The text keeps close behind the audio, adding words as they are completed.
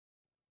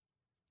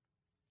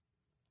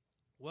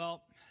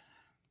Well,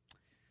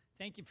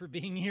 thank you for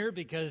being here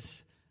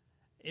because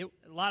a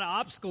lot of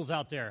obstacles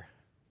out there.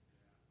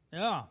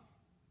 Yeah.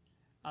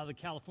 The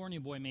California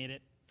boy made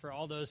it. For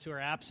all those who are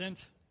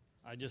absent,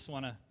 I just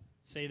want to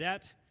say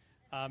that.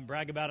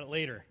 Brag about it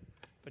later.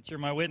 But you're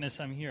my witness,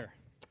 I'm here.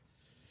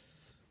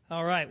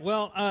 All right.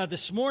 Well,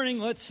 this morning,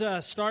 let's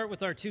start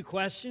with our two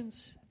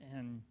questions.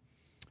 And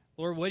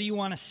Lord, what do you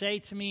want to say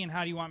to me, and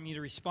how do you want me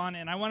to respond?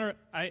 And I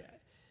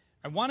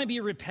want to be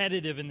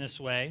repetitive in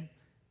this way,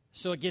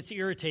 so it gets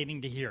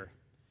irritating to hear.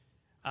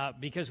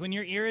 Because when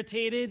you're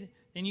irritated,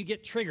 then you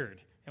get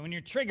triggered. And when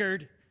you're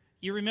triggered,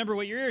 you remember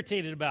what you're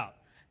irritated about.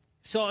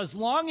 So as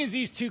long as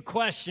these two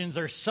questions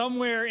are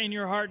somewhere in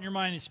your heart and your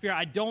mind and spirit,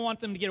 I don't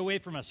want them to get away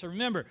from us. So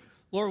remember,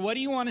 Lord, what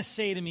do you want to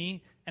say to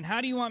me, and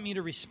how do you want me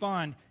to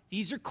respond?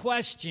 These are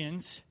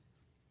questions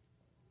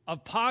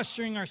of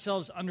posturing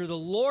ourselves under the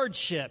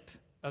lordship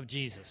of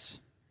Jesus.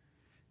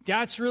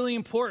 That's really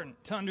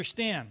important to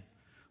understand.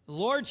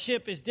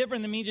 Lordship is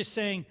different than me just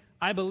saying,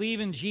 I believe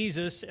in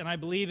Jesus, and I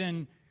believe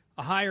in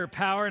a higher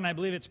power, and I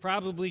believe it's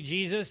probably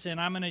Jesus, and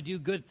I'm going to do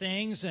good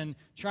things and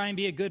try and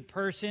be a good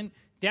person.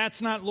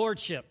 That's not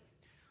lordship.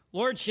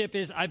 Lordship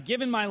is I've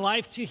given my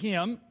life to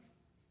Him,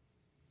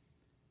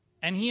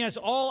 and He has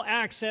all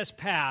access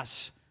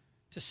pass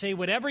to say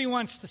whatever He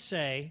wants to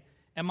say,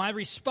 and my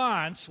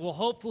response will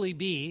hopefully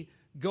be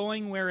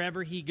going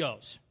wherever He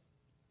goes.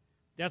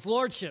 That's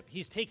lordship.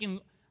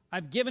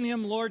 I've given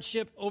Him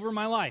lordship over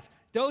my life.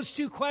 Those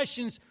two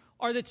questions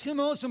are the two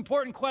most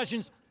important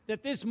questions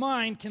that this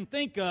mind can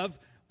think of,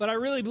 but I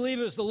really believe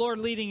it was the Lord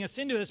leading us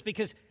into this,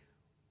 because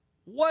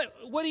what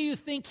do you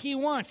think He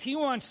wants? He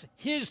wants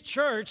His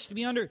church to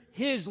be under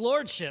His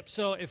lordship.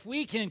 So if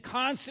we can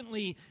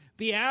constantly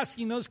be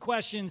asking those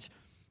questions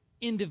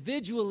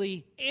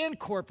individually and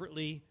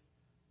corporately,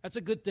 that's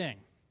a good thing.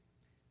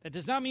 That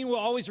does not mean we'll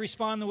always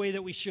respond the way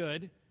that we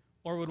should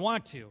or would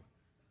want to,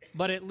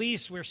 but at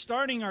least we're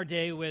starting our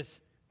day with,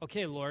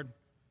 okay, Lord,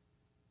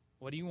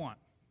 what do you want?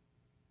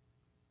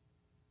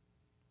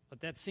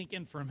 Let that sink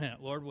in for a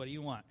minute. Lord, what do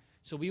you want?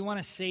 So we want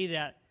to say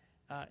that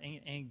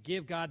and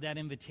give God that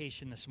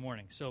invitation this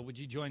morning. So would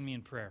you join me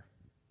in prayer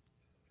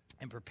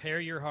and prepare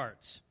your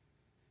hearts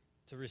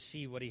to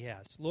receive what He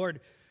has? Lord,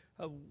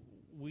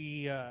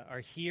 we are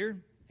here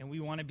and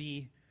we want to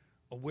be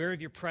aware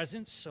of your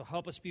presence, so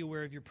help us be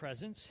aware of your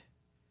presence.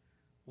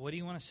 What do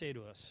you want to say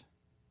to us?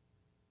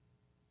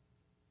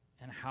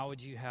 And how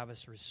would you have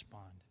us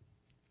respond?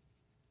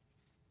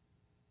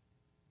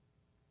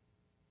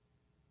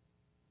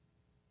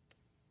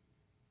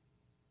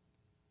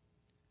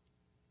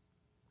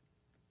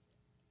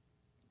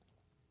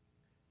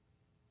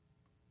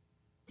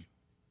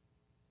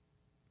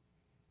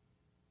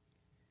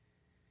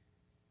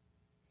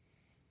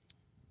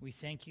 We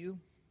thank you.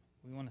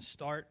 We want to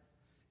start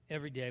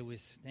every day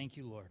with thank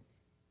you, Lord.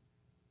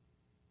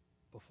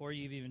 Before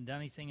you've even done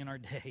anything in our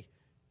day,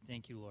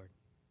 thank you, Lord.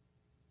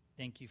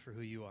 Thank you for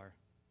who you are.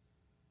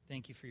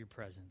 Thank you for your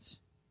presence.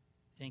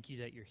 Thank you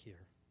that you're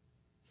here.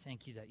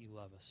 Thank you that you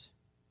love us.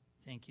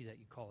 Thank you that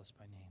you call us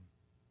by name.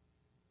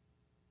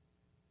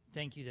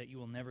 Thank you that you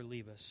will never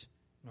leave us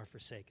nor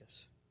forsake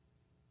us.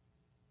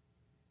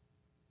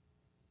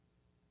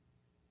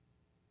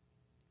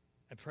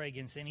 I pray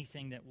against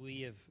anything that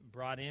we have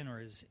brought in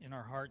or is in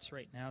our hearts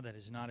right now that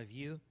is not of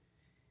you,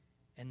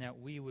 and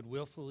that we would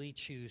willfully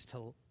choose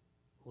to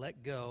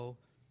let go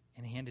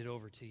and hand it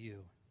over to you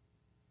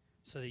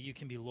so that you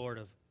can be Lord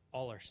of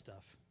all our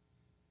stuff.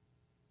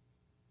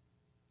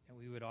 And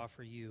we would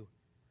offer you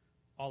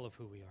all of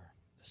who we are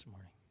this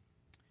morning.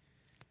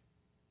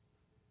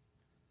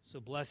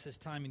 So bless this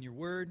time in your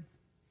word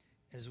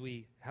as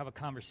we have a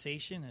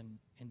conversation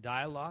and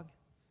dialogue.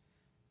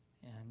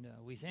 And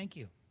we thank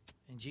you.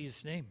 In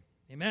Jesus' name,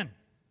 amen.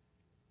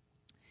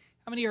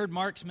 How many heard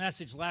Mark's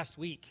message last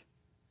week?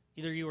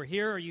 Either you were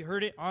here or you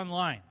heard it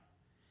online.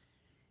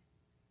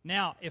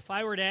 Now, if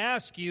I were to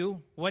ask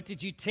you, what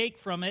did you take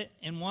from it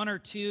in one or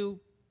two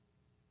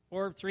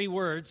or three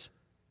words,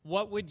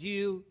 what would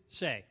you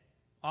say?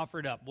 Offer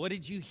it up. What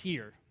did you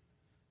hear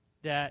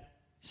that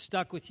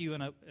stuck with you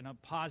in a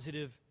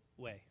positive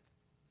way?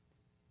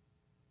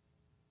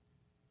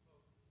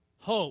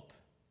 Hope.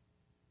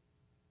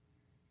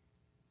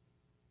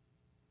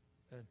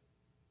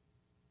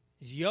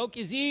 His yoke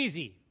is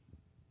easy.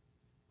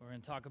 We're going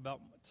to talk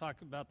about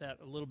that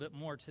a little bit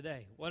more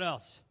today. What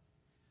else?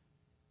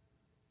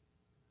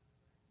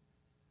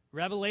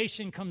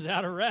 Revelation comes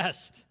out of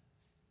rest.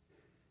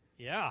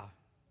 Yeah.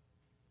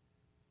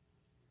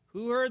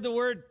 Who heard the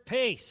word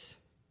pace?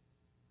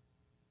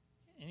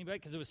 Anybody?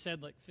 Because it was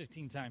said like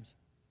 15 times.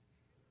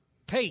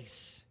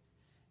 Pace.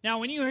 Now,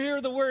 when you hear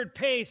the word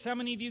pace, how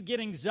many of you get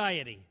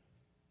anxiety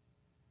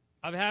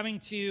of having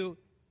to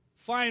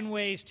find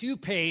ways to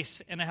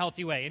pace in a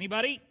healthy way?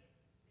 Anybody?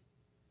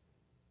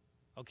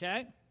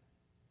 Okay.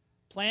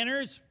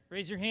 Planners,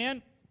 raise your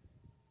hand.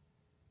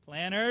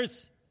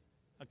 Planners.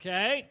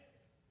 Okay.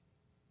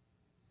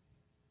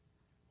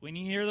 When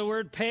you hear the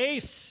word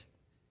pace,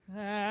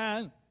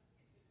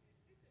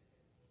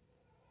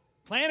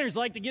 planners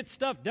like to get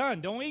stuff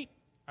done, don't we?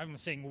 I'm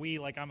saying we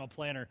like I'm a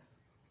planner.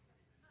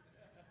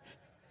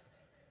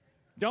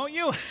 Don't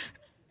you?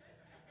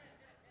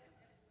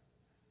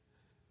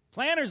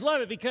 Planners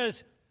love it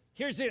because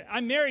here's it.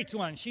 I'm married to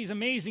one. She's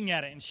amazing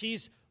at it, and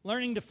she's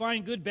learning to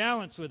find good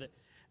balance with it.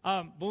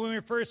 But when we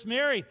were first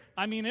married,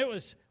 I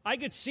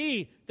could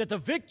see that the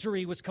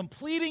victory was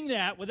completing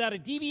that without a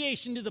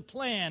deviation to the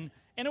plan,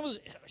 and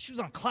she was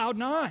on cloud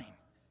 9.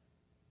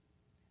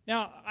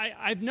 Now,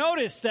 I've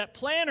noticed that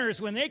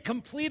planners, when they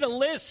complete a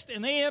list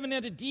and they haven't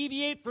had to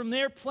deviate from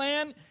their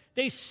plan,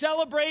 they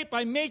celebrate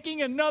by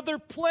making another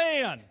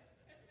plan.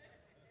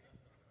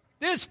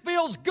 This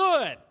feels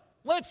good.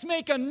 Let's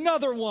make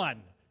another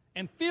one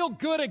and feel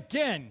good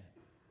again.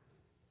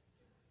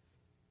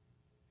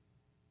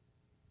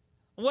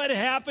 What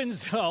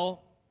happens, though,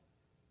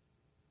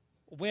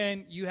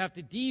 when you have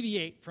to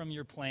deviate from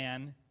your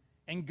plan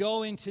and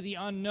go into the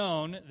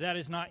unknown that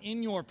is not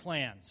in your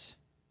plans?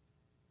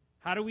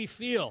 How do we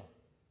feel?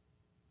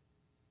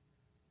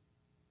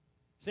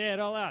 Say it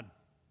out loud.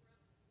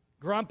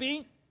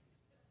 Grumpy?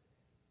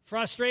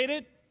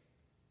 Frustrated?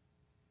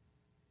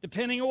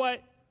 Depending on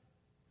what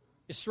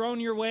is thrown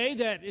your way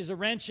that is a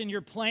wrench in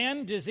your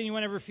plan, does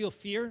anyone ever feel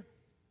fear?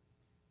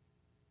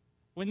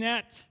 When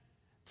that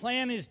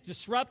plan is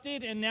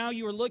disrupted and now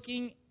you are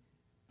looking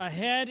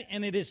ahead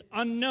and it is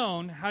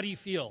unknown, how do you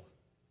feel?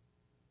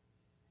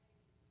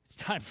 It's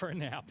time for a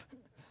nap.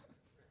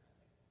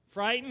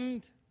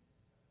 Frightened?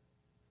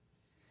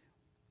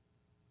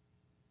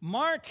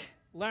 Mark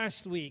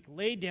last week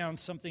laid down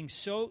something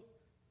so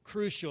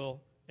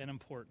crucial and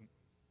important.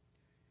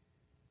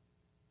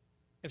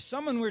 If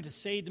someone were to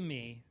say to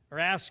me or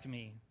ask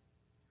me,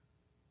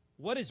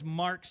 what is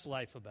Mark's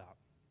life about?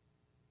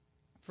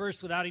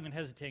 First, without even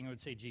hesitating, I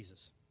would say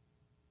Jesus.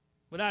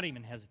 Without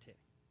even hesitating.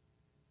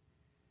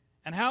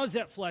 And how is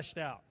that fleshed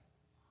out?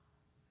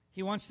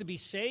 He wants to be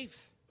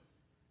safe,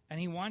 and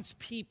he wants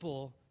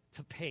people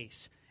to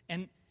pace.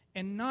 And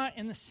not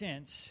in the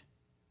sense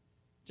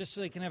just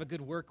so they can have a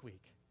good work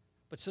week,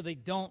 but so they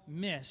don't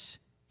miss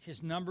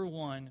his number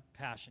one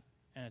passion,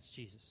 and it's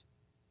Jesus.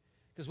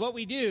 Because what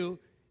we do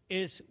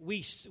is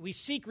we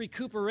seek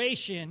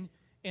recuperation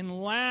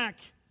and lack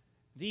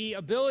the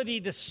ability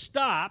to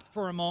stop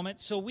for a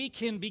moment so we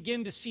can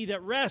begin to see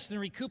that rest and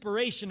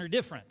recuperation are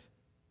different.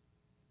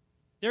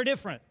 They're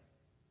different.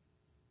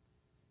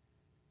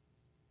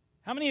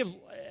 How many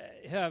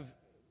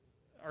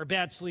are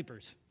bad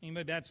sleepers?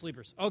 Anybody bad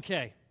sleepers?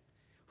 Okay.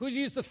 Who's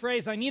used the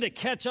phrase, I need to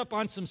catch up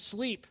on some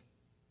sleep?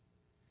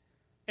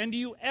 And do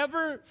you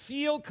ever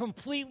feel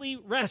completely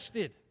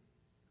rested?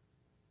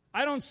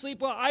 I don't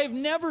sleep well. I've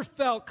never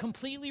felt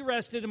completely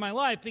rested in my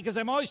life because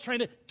I'm always trying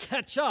to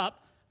catch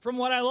up from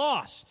what I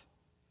lost.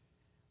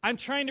 I'm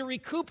trying to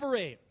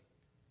recuperate.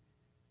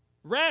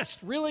 Rest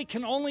really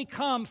can only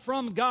come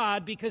from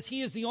God because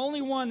He is the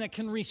only one that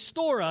can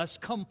restore us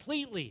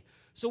completely.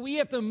 So we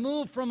have to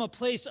move from a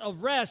place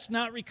of rest,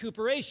 not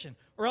recuperation,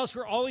 or else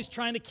we're always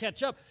trying to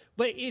catch up.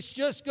 But it's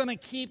just going to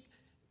keep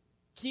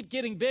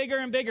getting bigger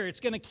and bigger. It's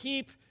going to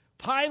keep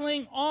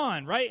piling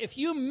on, right? If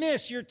you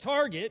miss your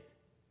target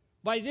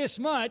by this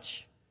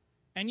much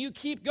and you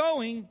keep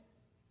going,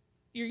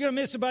 you're going to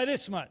miss it by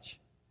this much.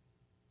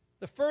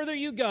 The further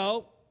you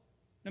go,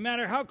 no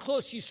matter how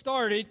close you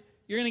started,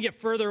 you're going to get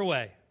further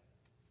away.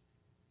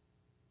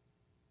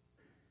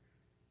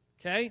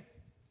 Okay?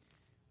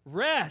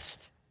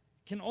 Rest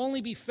can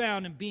only be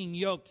found in being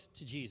yoked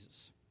to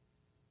Jesus.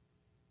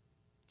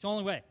 It's the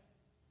only way.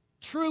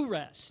 True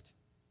rest.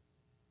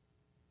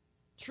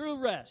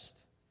 True rest.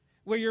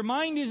 Where your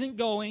mind isn't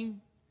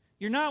going,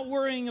 you're not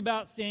worrying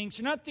about things,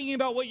 you're not thinking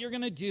about what you're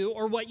going to do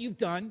or what you've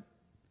done.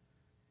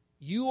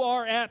 You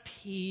are at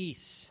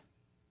peace.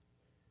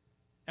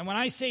 And when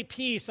I say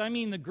peace, I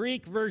mean the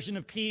Greek version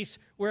of peace,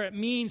 where it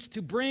means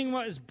to bring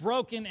what is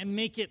broken and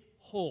make it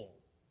whole.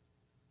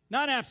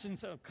 Not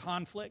absence of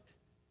conflict,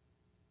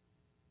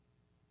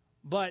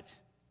 but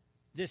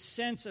this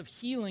sense of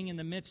healing in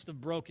the midst of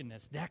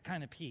brokenness, that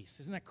kind of peace.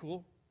 Isn't that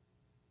cool?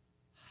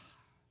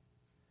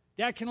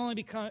 That can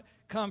only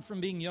come from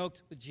being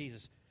yoked with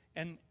Jesus.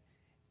 And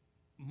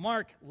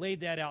Mark laid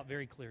that out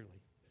very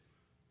clearly.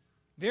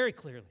 Very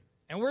clearly.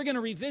 And we're going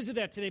to revisit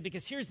that today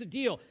because here's the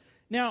deal.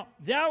 Now,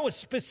 that was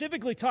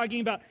specifically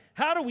talking about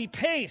how do we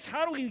pace,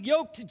 how do we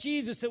yoke to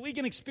Jesus that we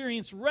can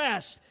experience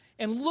rest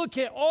and look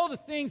at all the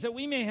things that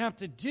we may have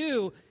to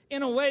do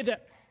in a way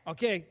that,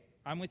 okay,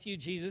 I'm with you,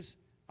 Jesus.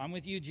 I'm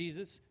with you,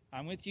 Jesus.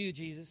 I'm with you,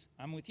 Jesus.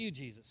 I'm with you,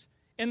 Jesus.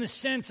 In the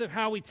sense of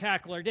how we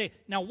tackle our day.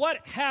 Now,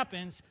 what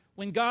happens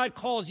when God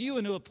calls you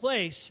into a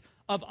place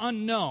of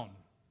unknown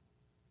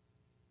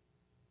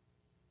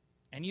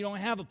and you don't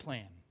have a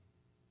plan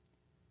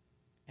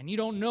and you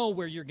don't know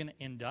where you're going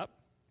to end up?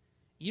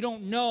 You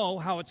don't know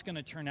how it's going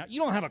to turn out. You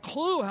don't have a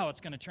clue how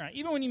it's going to turn out.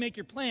 Even when you make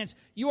your plans,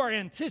 you are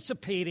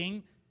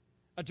anticipating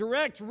a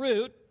direct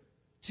route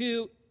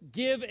to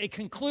give a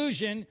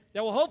conclusion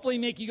that will hopefully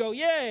make you go,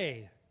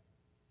 yay.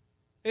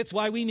 It's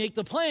why we make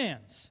the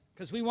plans,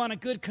 because we want a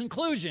good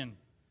conclusion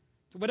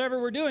to whatever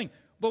we're doing.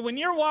 But when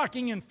you're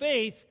walking in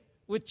faith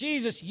with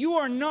Jesus, you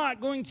are not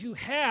going to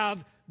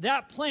have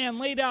that plan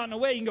laid out in a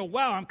way you can go,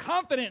 wow, I'm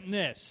confident in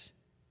this.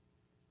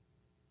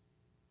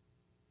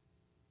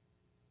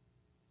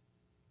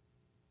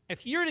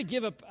 If you're to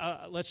give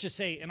let's just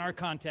say in our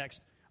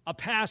context, a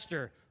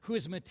pastor who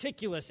is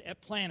meticulous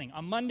at planning,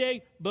 on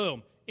Monday,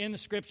 boom, in the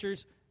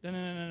scriptures,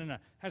 no.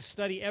 Has to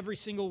study every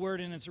single word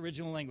in its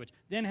original language,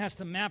 then has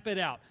to map it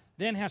out,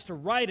 then has to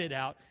write it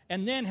out,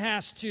 and then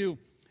has to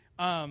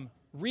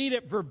read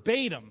it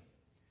verbatim.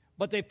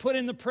 But they put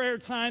in the prayer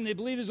time, they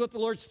believe is what the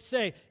Lord's to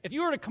say. If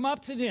you were to come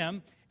up to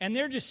them, and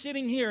they're just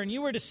sitting here, and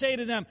you were to say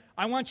to them,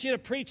 I want you to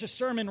preach a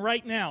sermon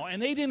right now,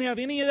 and they didn't have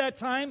any of that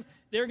time,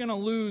 they're going to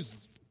lose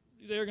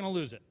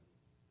it.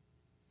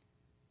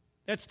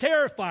 That's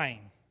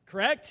terrifying,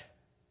 correct?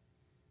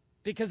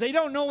 Because they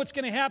don't know what's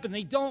going to happen.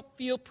 They don't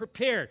feel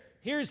prepared.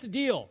 Here's the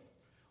deal.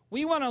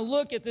 We want to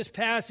look at this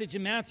passage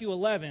in Matthew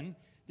 11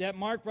 that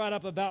Mark brought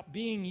up about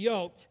being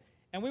yoked,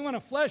 and we want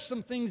to flesh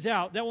some things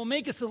out that will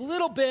make us a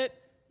little bit,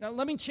 now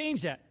let me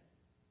change that,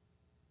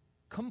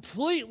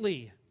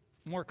 completely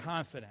more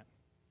confident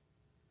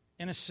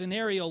in a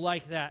scenario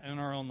like that in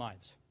our own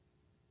lives.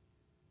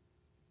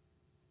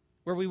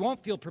 Where we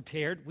won't feel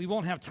prepared, we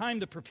won't have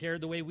time to prepare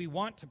the way we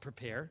want to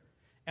prepare,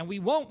 and we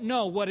won't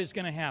know what is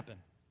going to happen.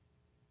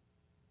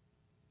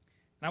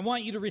 And I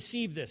want you to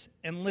receive this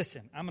and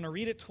listen. I'm going to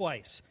read it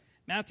twice.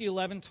 Matthew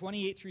 11,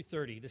 28 through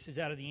 30. This is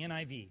out of the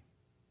NIV.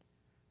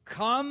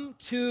 Come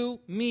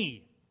to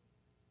me,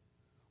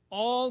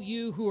 all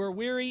you who are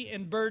weary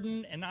and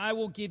burdened, and I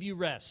will give you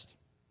rest.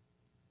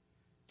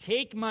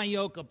 Take my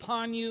yoke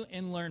upon you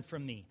and learn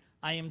from me.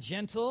 I am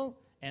gentle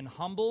and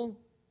humble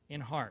in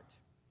heart,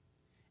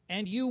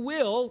 and you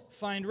will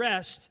find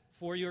rest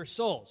for your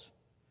souls.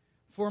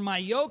 For my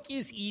yoke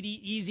is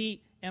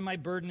easy and my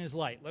burden is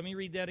light. Let me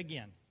read that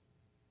again.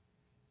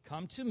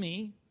 Come to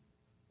me,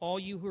 all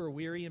you who are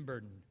weary and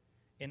burdened,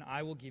 and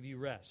I will give you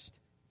rest.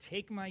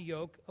 Take my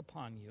yoke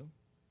upon you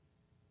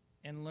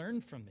and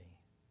learn from me.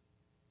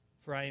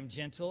 For I am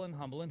gentle and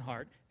humble in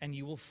heart, and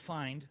you will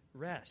find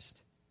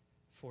rest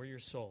for your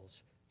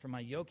souls. For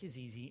my yoke is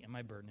easy and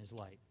my burden is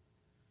light.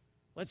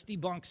 Let's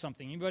debunk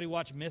something. Anybody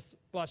watch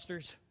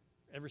Mythbusters?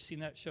 Ever seen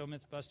that show,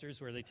 Mythbusters,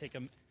 where they take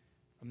a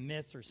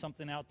myth or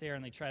something out there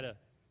and they try to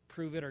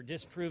prove it or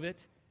disprove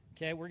it?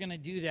 Okay, we're going to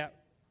do that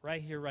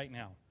right here, right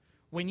now.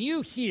 When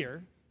you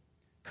hear,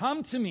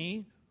 come to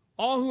me,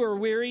 all who are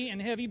weary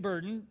and heavy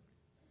burdened,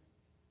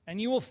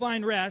 and you will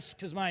find rest,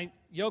 because my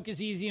yoke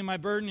is easy and my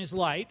burden is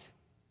light,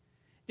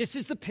 this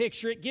is the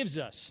picture it gives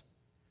us.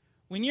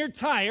 When you're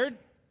tired,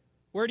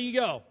 where do you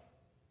go?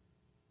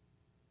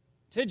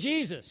 To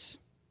Jesus.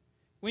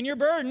 When you're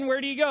burdened,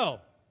 where do you go?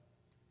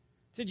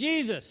 To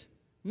Jesus.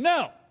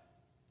 No.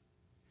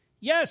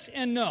 Yes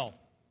and no.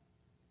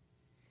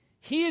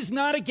 He is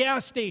not a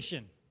gas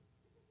station.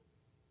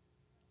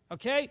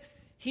 Okay?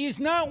 He is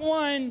not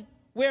one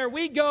where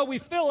we go, we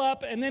fill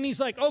up, and then he's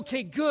like,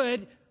 okay,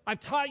 good, I've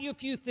taught you a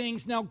few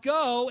things, now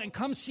go and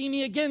come see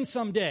me again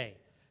someday.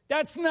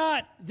 That's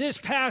not this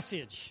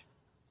passage.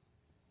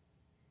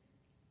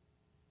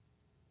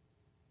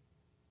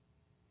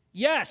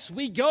 Yes,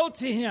 we go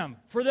to him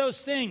for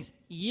those things.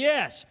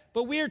 Yes,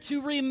 but we are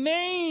to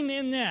remain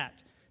in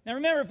that. Now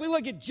remember, if we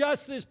look at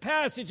just this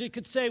passage, it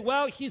could say,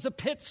 well, he's a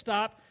pit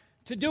stop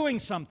to doing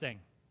something.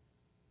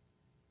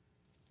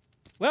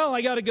 Well,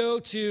 I got to go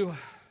to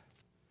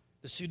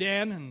the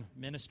Sudan and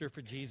minister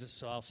for Jesus,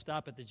 so I'll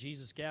stop at the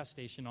Jesus gas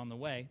station on the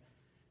way,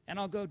 and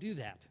I'll go do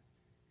that.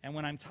 And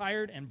when I'm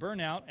tired and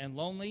burnt out and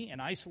lonely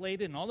and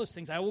isolated and all those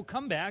things, I will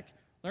come back,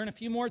 learn a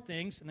few more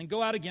things, and then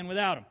go out again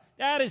without him.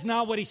 That is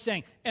not what he's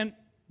saying. And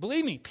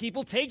believe me,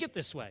 people take it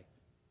this way.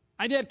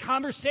 I've had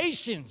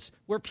conversations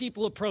where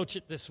people approach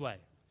it this way.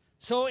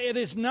 So it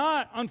is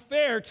not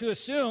unfair to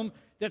assume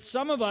that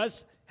some of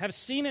us have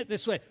seen it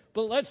this way.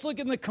 But let's look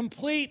in the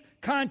complete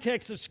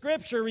context of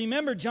Scripture.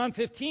 Remember, John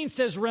 15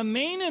 says,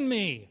 remain in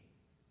me,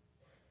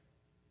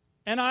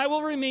 and I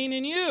will remain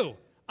in you.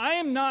 I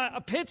am not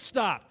a pit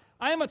stop.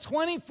 I am a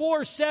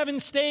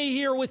 24/7 stay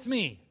here with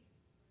me.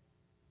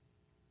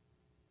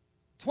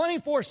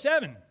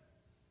 24/7.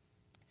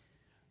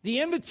 The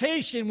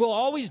invitation will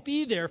always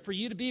be there for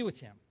you to be with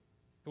him.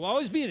 It will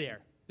always be there.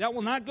 That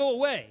will not go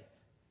away.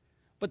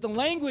 But the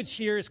language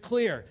here is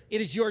clear.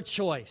 It is your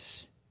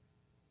choice.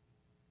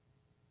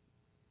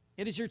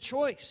 It is your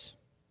choice.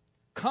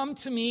 Come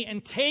to me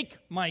and take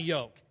my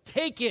yoke.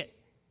 Take it.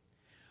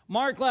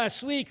 Mark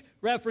last week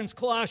referenced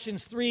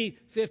Colossians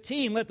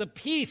 3:15. Let the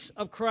peace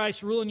of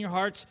Christ rule in your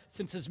hearts,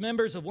 since as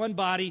members of one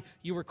body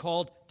you were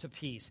called to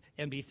peace,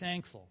 and be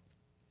thankful.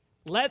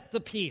 Let the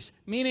peace,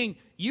 meaning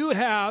you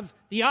have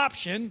the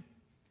option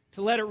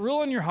to let it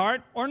rule in your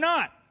heart or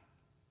not.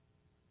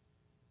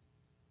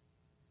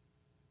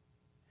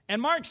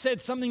 And Mark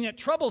said something that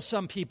troubles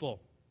some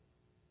people.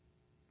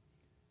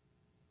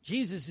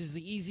 Jesus is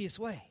the easiest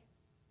way.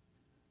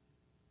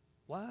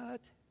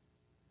 What?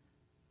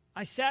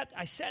 I sat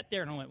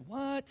there and I went,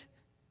 what?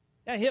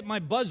 That hit my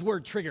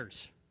buzzword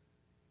triggers.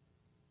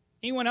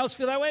 Anyone else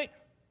feel that way?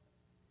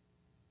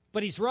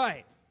 But he's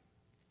right.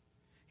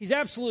 He's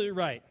absolutely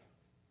right.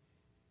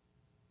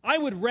 I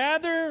would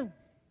rather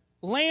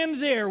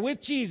land there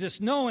with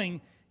Jesus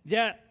knowing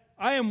that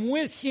I am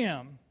with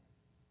him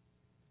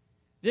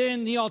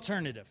than the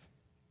alternative.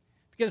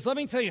 Because let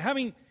me tell you,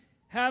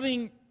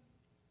 having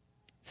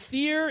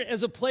fear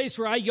as a place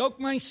where I yoke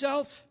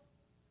myself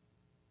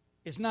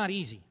is not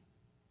easy.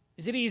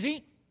 Is it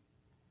easy?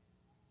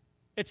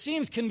 It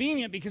seems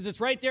convenient because it's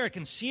right there. I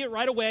can see it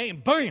right away,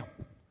 and bam,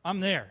 I'm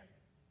there.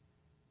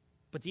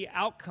 But the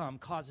outcome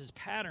causes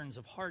patterns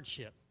of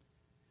hardship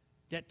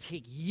that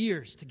take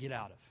years to get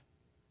out of.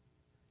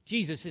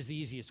 Jesus is the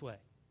easiest way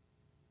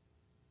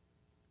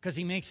because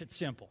he makes it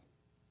simple.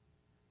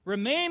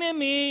 Remain in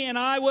me, and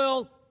I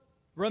will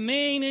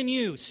remain in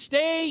you.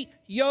 Stay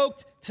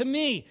yoked to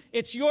me.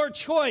 It's your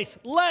choice.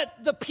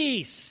 Let the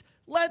peace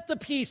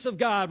of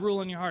God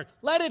rule in your heart.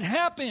 Let it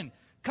happen.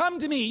 Come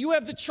to me. You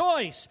have the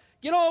choice.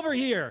 Get over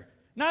here.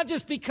 Not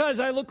just because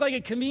I look like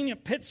a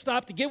convenient pit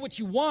stop to get what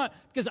you want,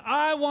 because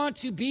I want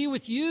to be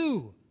with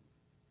you.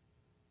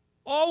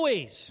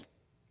 Always.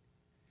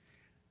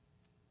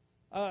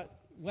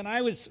 When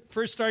I was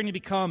first starting to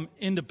become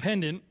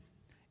independent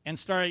and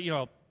started,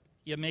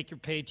 you make your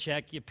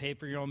paycheck, you pay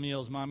for your own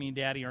meals, mommy and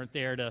daddy aren't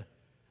there to,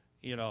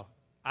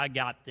 I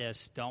got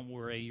this, don't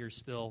worry, you're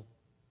still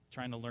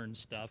trying to learn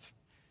stuff.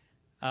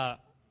 I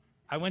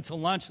went to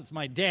lunch with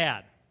my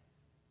dad,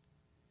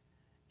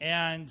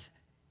 and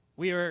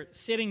we were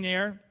sitting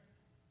there,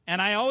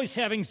 and I always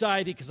have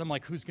anxiety because I'm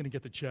like, who's going to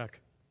get the check?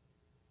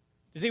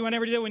 Does anyone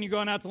ever do that when you're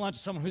going out to lunch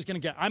with someone? Who's going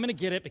to get it? I'm going to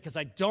get it because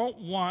I don't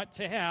want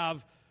to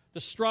have the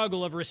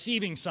struggle of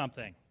receiving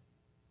something.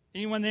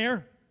 Anyone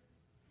there?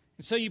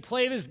 And so you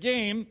play this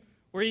game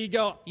where you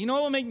go, you know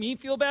what will make me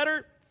feel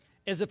better?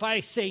 Is if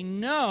I say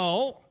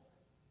no,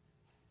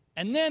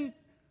 and then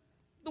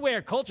the way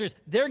our culture is,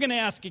 they're going to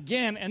ask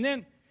again, and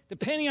then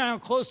depending on how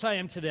close I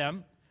am to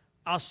them,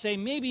 I'll say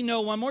maybe no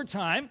one more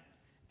time,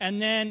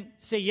 and then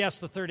say yes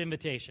the third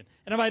invitation.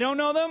 And if I don't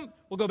know them,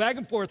 we'll go back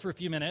and forth for a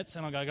few minutes,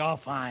 and I'll go, oh,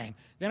 fine.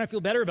 Then I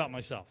feel better about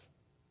myself.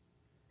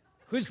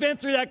 Who's been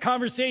through that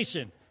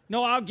conversation?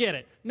 No, I'll get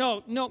it.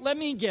 No, let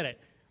me get it.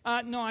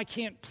 No, I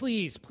can't.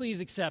 Please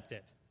accept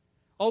it.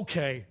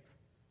 Okay.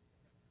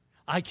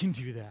 I can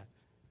do that.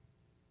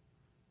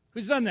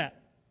 Who's done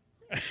that?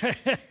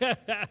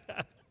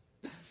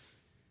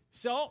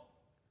 So,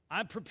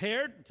 I'm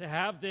prepared to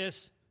have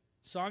this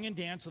song and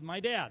dance with my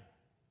dad.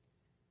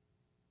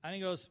 And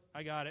he goes,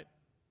 I got it.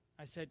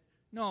 I said,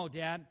 no,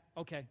 Dad.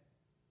 Okay.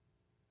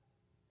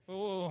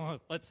 Oh,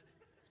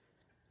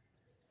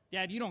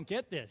 Dad, you don't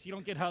get this. You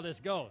don't get how this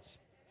goes.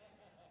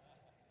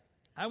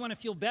 I want to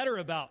feel better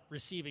about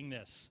receiving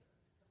this.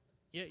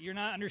 You're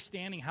not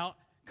understanding how.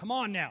 Come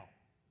on now.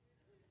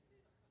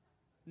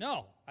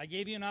 No, I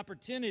gave you an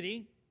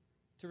opportunity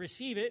to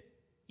receive it.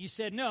 You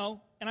said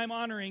no, and I'm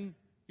honoring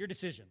your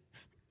decision.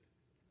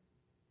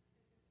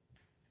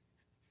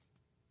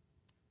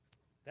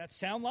 That's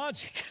sound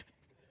logic.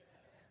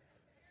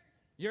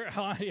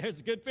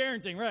 It's good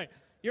parenting, right?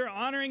 You're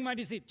honoring my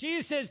decision.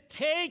 Jesus says,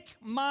 take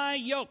my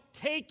yoke.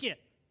 Take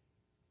it.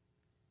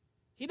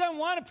 He doesn't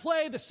want to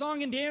play the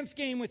song and dance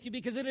game with you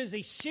because it is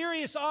a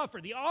serious offer.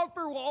 The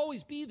offer will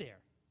always be there.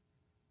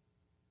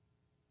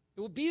 It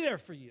will be there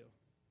for you.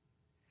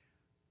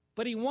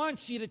 But he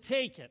wants you to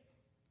take it.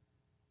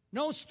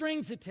 No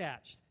strings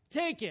attached.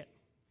 Take it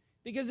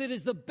because it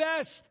is the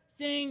best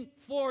thing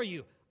for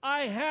you.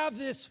 I have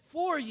this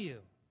for you.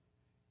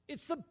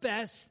 It's the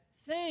best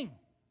thing.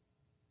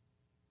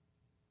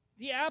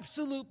 The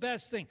absolute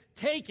best thing.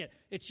 Take it.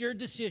 It's your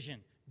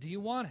decision. Do you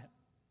want it?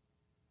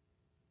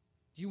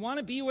 Do you want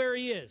to be where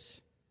he is?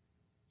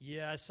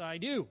 Yes, I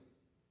do.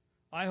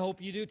 I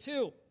hope you do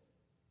too.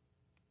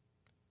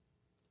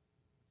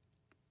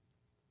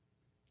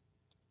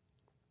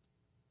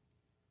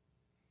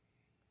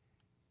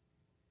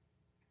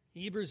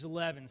 Hebrews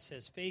 11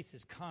 says, faith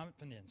is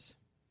confidence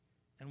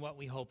in what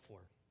we hope for,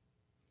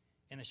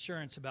 and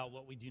assurance about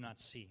what we do not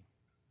see.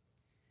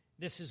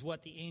 This is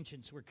what the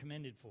ancients were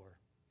commended for.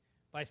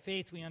 By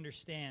faith we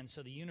understand,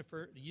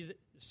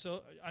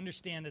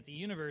 understand that the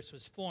universe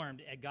was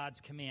formed at God's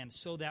command,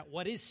 so that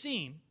what is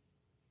seen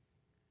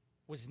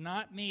was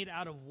not made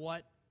out of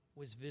what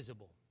was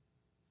visible.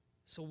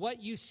 So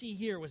what you see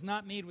here was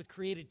not made with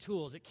created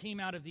tools. It came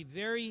out of the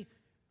very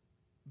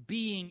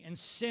being and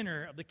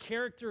center of the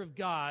character of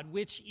God,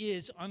 which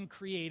is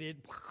uncreated.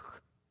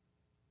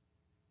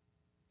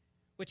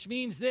 Which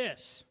means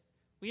this: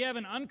 we have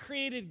an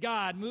uncreated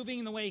God moving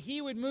in the way he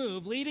would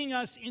move, leading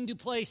us into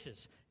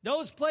places.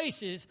 Those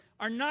places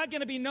are not going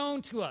to be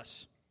known to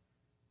us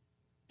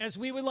as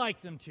we would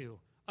like them to,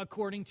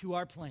 according to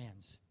our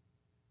plans.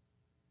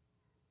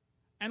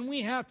 And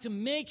we have to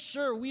make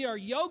sure we are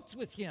yoked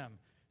with him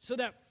so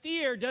that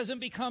fear doesn't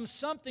become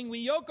something we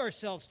yoke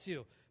ourselves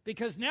to.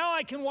 Because now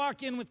I can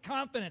walk in with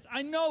confidence.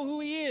 I know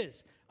who he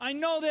is. I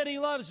know that he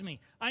loves me.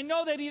 I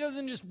know that he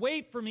doesn't just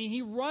wait for me.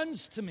 He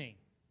runs to me.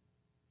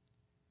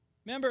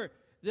 Remember,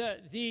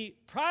 the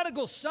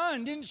prodigal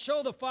son didn't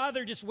show the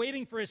father just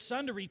waiting for his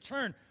son to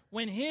return.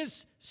 When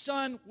his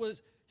son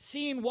was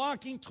seen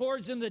walking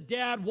towards him, the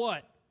dad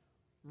what?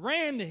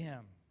 Ran to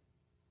him.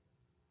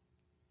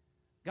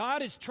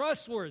 God is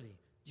trustworthy.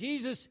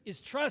 Jesus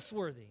is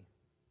trustworthy.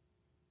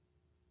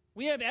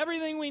 We have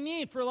everything we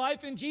need for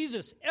life in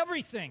Jesus.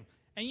 Everything.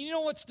 And you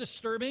know what's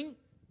disturbing?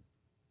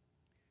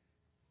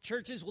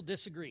 Churches will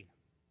disagree.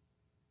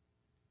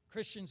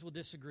 Christians will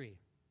disagree.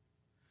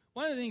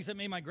 One of the things that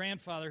made my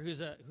grandfather, who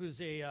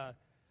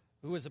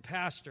was a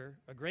pastor,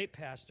 a great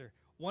pastor,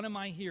 one of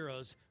my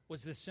heroes,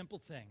 was this simple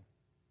thing.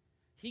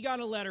 He got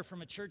a letter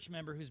from a church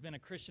member who's been a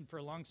Christian for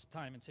a long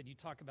time and said, "You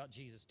talk about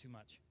Jesus too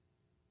much."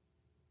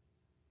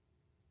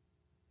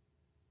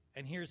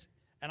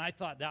 And I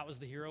thought that was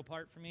the hero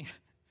part for me.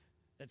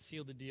 That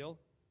sealed the deal.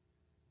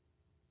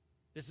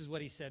 This is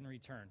what he said in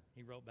return.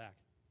 He wrote back,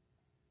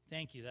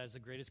 "Thank you. That is the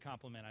greatest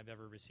compliment I've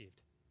ever received."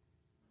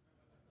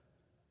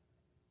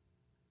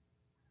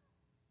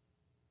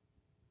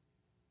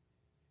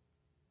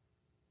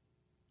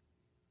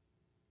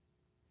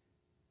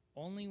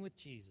 Only with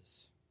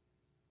Jesus,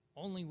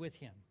 only with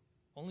him,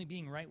 only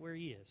being right where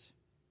he is,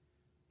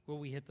 will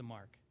we hit the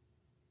mark.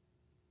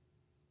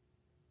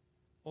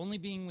 Only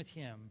being with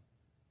him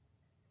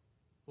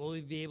will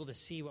we be able to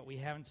see what we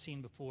haven't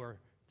seen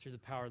before through the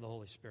power of the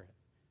Holy Spirit.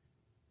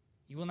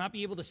 You will not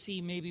be able to see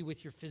maybe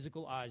with your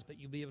physical eyes, but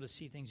you'll be able to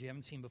see things you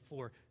haven't seen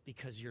before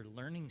because you're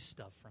learning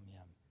stuff from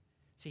him.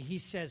 See, he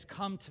says,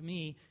 "Come to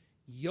me,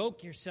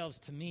 yoke yourselves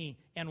to me,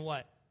 and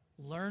what?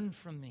 Learn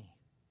from me."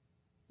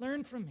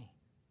 Learn from me.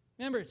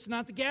 Remember, it's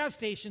not the gas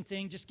station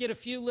thing. Just get a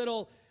few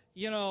little,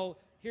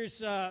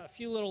 here's a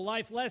few little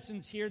life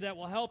lessons here that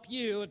will help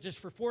you just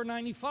for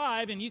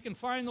 $4.95, and you can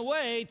find the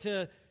way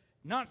to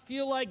not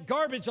feel like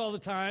garbage all the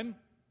time.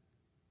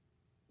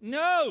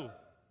 No.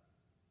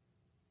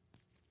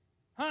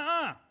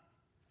 I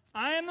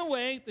am the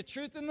way, the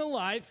truth, and the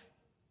life.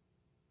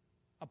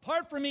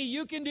 Apart from me,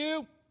 you can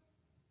do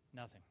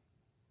nothing.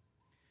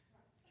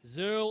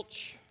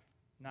 Zilch.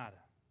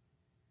 Nada.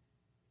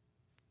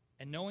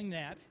 And knowing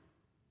that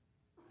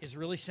is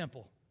really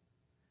simple.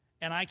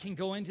 And I can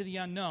go into the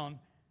unknown.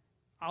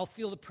 I'll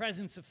feel the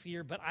presence of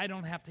fear, but I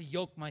don't have to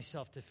yoke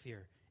myself to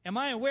fear. Am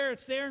I aware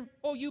it's there?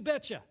 Oh, you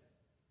betcha.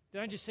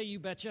 Did I just say you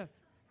betcha?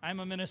 I'm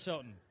a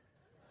Minnesotan.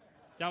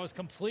 That was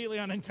completely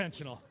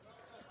unintentional.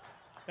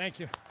 Thank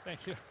you.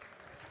 Thank you.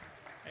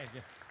 Thank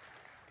you.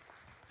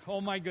 Oh,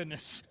 my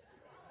goodness.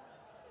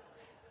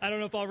 I don't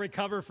know if I'll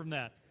recover from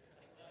that.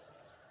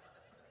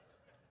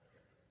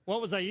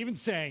 What was I even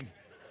saying?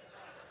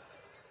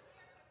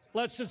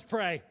 Let's just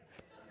pray.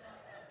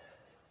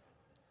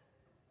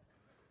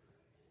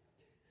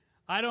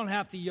 I don't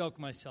have to yoke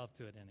myself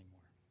to it anymore.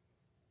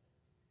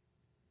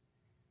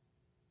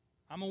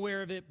 I'm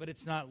aware of it, but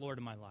it's not Lord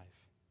of my life.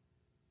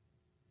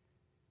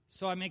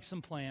 So I make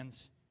some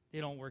plans. They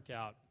don't work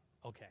out.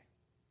 Okay.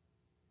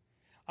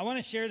 I want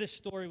to share this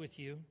story with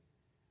you.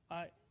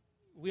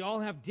 We all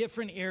have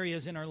different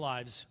areas in our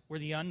lives where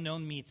the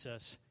unknown meets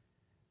us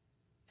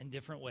in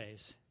different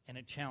ways, and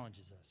it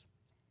challenges us.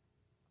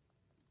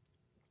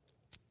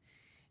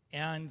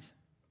 And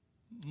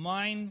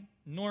mine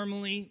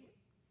normally,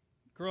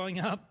 growing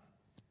up,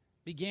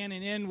 began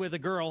and ended with a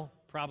girl,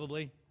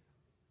 probably.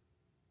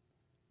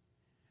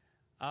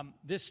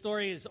 This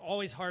story is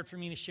always hard for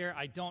me to share.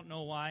 I don't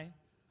know why.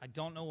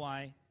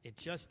 It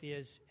just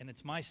is, and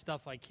it's my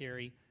stuff I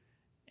carry,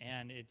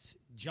 and it's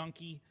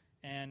junky,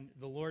 and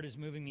the Lord is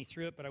moving me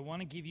through it. But I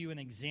want to give you an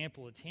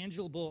example, a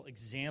tangible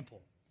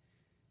example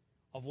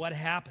of what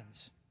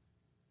happens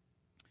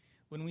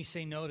when we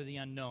say no to the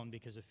unknown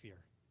because of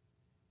fear.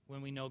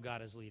 When we know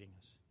God is leading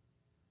us,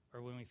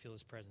 or when we feel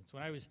his presence.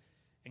 When I was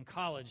in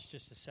college,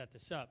 just to set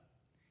this up,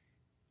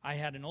 I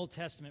had an Old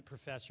Testament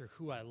professor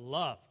who I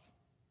loved.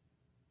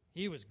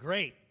 He was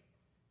great.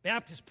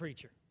 Baptist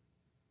preacher.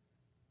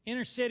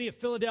 Inner city of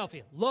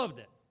Philadelphia. Loved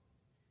it.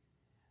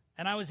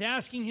 And I was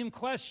asking him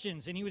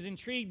questions, and he was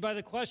intrigued by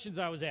the questions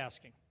I was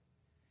asking.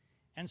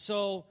 And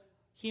so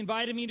he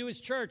invited me to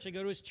his church. I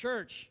go to his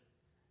church.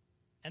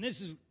 And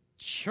this is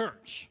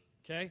church,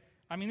 okay?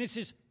 I mean, this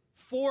is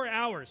 4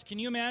 hours. Can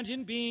you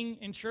imagine being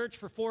in church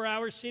for 4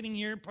 hours, sitting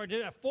here,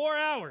 4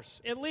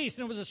 hours at least,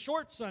 and it was a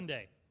short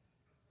Sunday.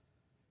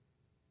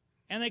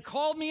 And they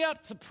called me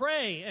up to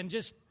pray and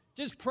just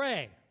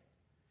pray.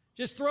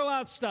 Just throw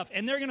out stuff.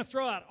 And they're going to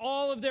throw out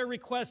all of their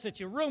requests at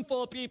you, room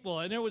full of people,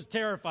 and it was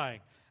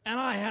terrifying. And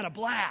I had a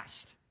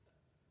blast.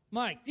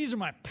 Mike, these are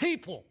my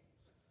people.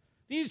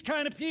 These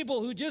kind of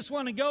people who just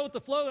want to go with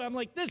the flow. I'm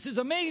like, this is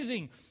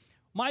amazing.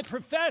 My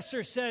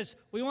professor says,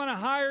 we want to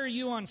hire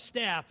you on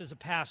staff as a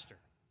pastor.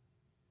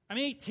 I'm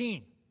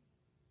 18.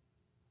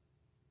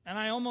 And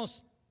I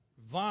almost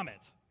vomit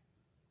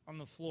on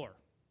the floor.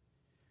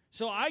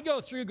 So I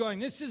go through going,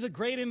 this is a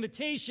great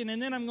invitation.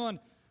 And then I'm going,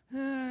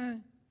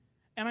 and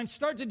I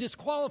start to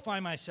disqualify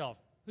myself.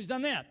 Who's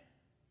done that?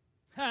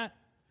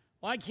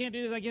 Well, I can't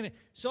do this. I can't.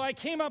 So I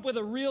came up with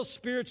a real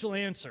spiritual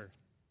answer.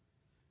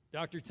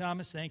 Dr.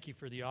 Thomas, thank you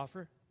for the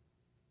offer.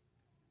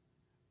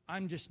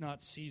 I'm just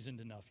not seasoned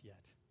enough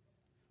yet.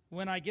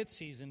 When I get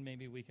seasoned,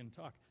 maybe we can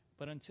talk.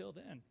 But until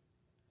then,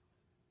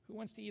 who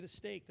wants to eat a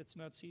steak that's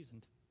not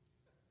seasoned?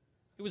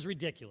 It was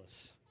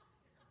ridiculous.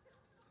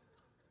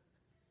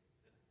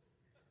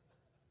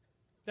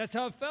 That's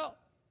how it felt.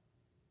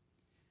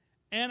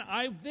 And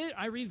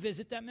I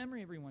revisit that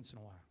memory every once in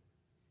a while.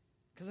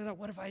 Because I thought,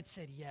 what if I had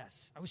said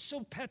yes? I was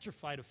so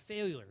petrified of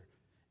failure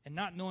and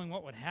not knowing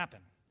what would happen.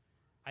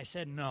 I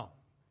said no.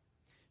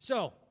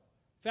 So,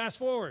 fast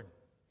forward.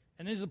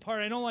 And this is the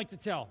part I don't like to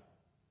tell.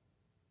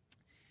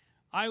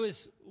 I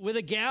was with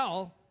a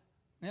gal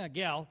that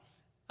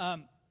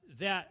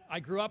I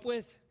grew up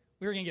with.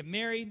 We were going to get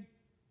married.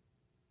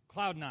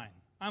 Cloud 9.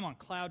 I'm on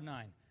cloud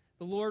 9.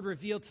 The Lord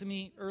revealed to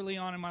me early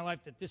on in my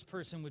life that this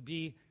person would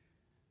be,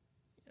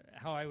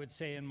 how I would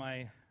say in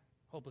my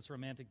hopeless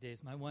romantic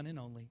days, my one and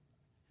only.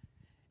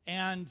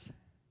 And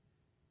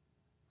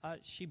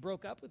she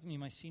broke up with me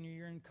my senior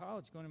year in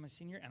college, going to my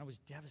senior year, and I was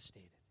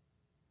devastated.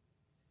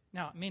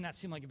 Now, it may not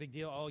seem like a big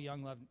deal. Oh,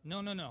 young love.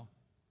 No.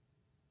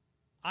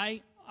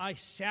 I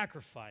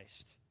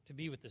sacrificed to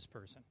be with this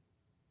person.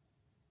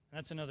 And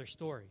that's another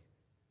story.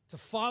 To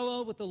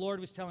follow what the Lord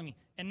was telling me.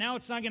 And now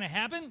it's not going to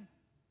happen?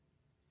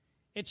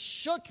 It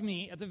shook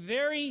me at the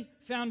very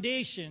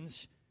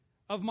foundations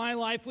of my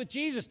life with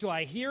Jesus. Do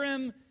I hear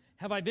him?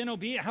 Have I been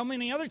obedient? How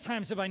many other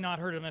times have I not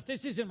heard him? If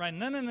this isn't right,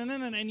 no.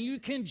 And you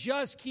can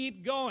just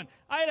keep going.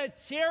 I had a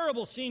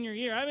terrible senior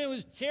year. I mean, it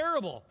was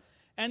terrible.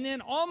 And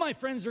then all my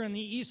friends are in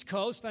the East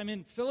Coast. I'm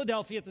in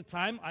Philadelphia at the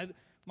time.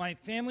 My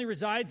family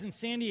resides in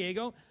San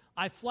Diego.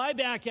 I fly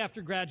back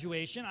after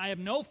graduation. I have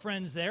no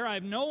friends there. I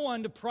have no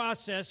one to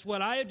process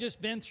what I have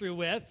just been through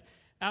with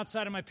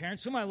outside of my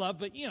parents, whom I love,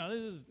 but,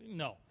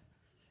 no.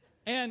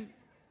 And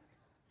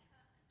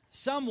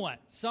somewhat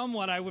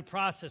I would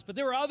process. But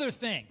there were other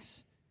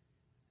things.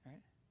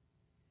 Right?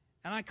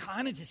 And I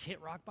kind of just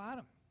hit rock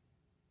bottom.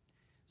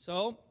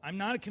 So I'm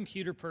not a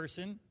computer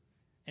person.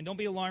 And don't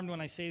be alarmed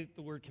when I say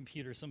the word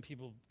computer. Some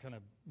people kind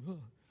of,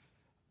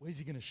 what is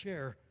he going to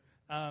share?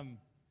 I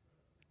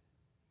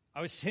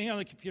was sitting on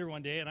the computer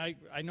one day, and I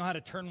know how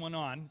to turn one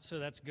on, so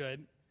that's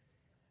good.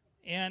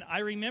 And I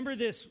remember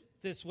this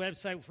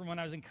website from when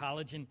I was in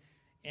college,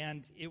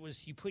 and it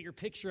was, you put your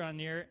picture on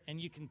there, and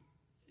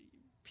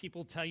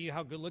people tell you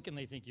how good looking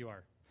they think you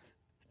are.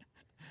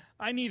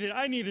 I needed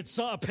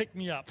a pick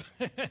me up.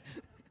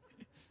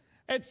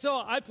 And so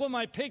I put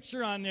my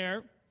picture on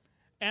there,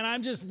 and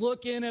I'm just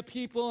looking at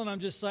people, and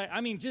I'm just like,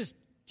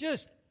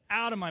 just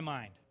out of my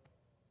mind.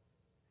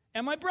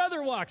 And my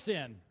brother walks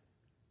in.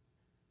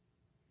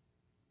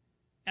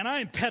 And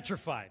I am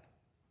petrified.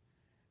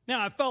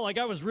 Now, I felt like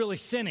I was really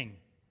sinning.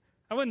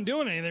 I wasn't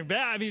doing anything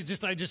bad. I mean,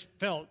 I just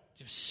felt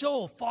just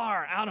so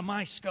far out of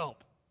my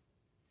scope.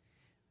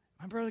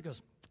 My brother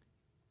goes,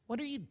 "What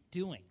are you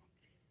doing?"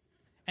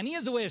 And he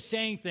has a way of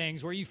saying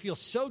things where you feel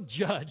so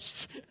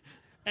judged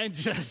and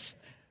just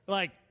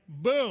like,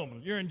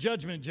 boom, you're in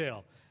judgment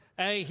jail.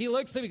 He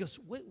looks at me and goes,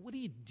 what are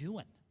you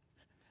doing?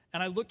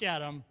 And I look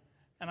at him,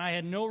 and I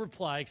had no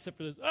reply except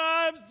for this,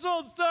 I'm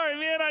so sorry,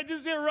 man. I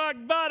just hit rock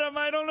bottom.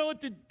 I don't know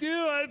what to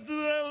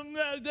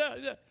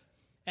do.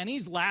 And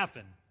he's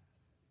laughing.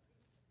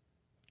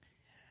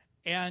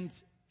 And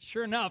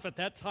sure enough, at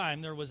that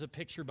time, there was a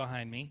picture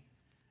behind me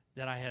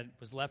that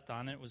was left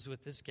on. It was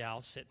with this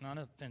gal sitting on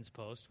a fence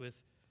post with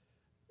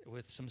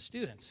some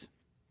students.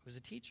 Who was a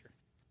teacher.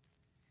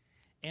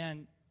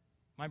 And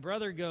my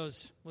brother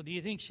goes, well, do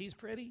you think she's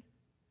pretty?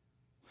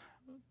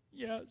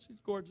 Yeah, she's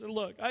gorgeous.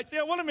 Look, I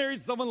want to marry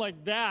someone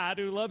like that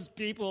who loves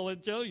people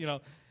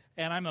and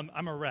and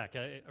I'm a wreck.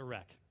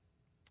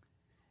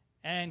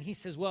 And he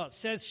says, well, it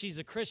says she's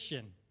a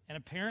Christian. And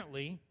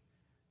apparently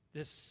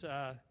this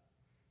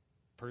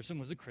person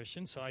was a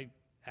Christian, so I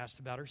asked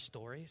about her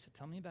story. I said,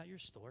 tell me about your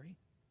story.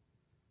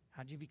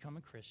 How'd you become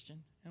a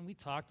Christian? And we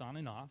talked on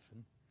and off,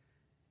 and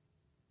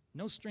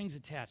no strings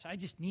attached. I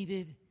just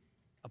needed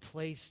a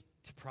place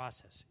to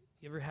process.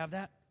 You ever have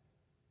that?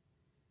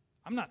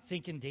 I'm not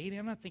thinking dating.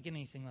 I'm not thinking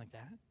anything like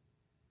that.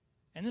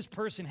 And this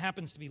person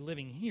happens to be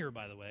living here,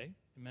 by the way,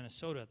 in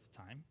Minnesota at the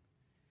time.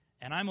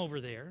 And I'm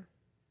over there.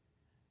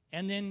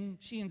 And then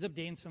she ends up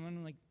dating someone,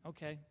 and like,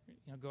 okay,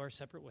 go our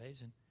separate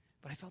ways.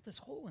 But I felt this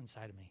hole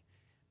inside of me.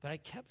 But I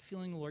kept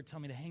feeling the Lord tell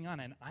me to hang on,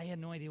 and I had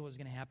no idea what was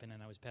going to happen,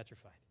 and I was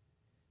petrified.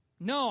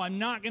 No, I'm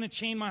not going to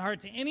chain my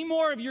heart to any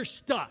more of your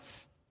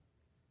stuff.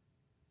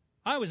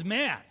 I was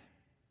mad.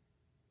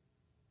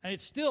 And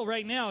it's still,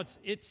 right now,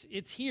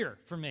 it's here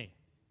for me.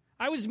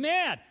 I was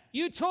mad.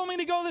 You told me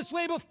to go this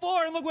way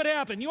before, and look what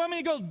happened. You want me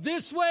to go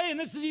this way, and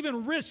this is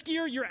even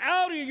riskier? You're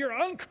out of your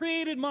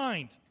uncreated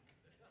mind.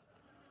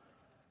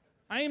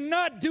 I am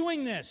not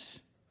doing this.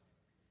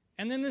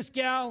 And then this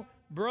gal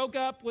broke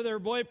up with her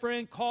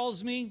boyfriend,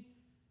 calls me,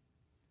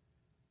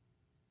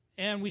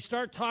 and we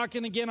start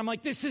talking again. I'm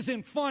like, this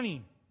isn't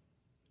funny.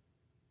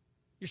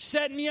 You're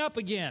setting me up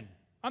again.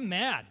 I'm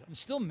mad. I'm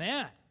still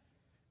mad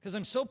because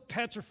I'm so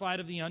petrified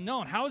of the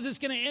unknown. How is this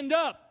going to end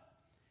up?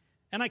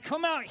 And I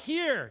come out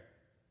here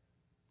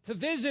to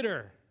visit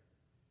her.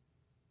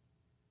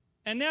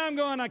 And now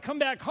I come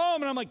back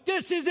home, and I'm like,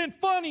 this isn't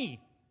funny.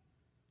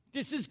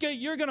 This is good.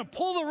 You're going to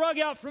pull the rug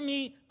out from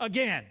me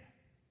again.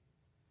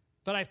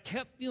 But I've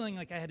kept feeling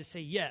like I had to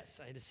say yes.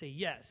 I had to say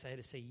yes. I had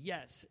to say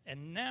yes.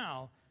 And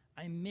now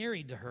I'm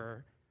married to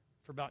her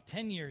for about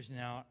 10 years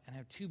now and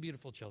have 2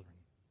 beautiful children.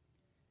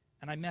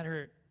 And I met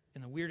her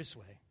in the weirdest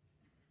way.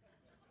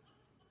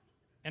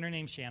 And her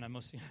name's Shanna.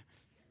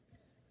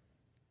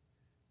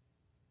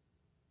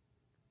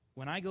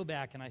 When I go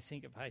back and I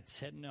think if I had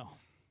said no,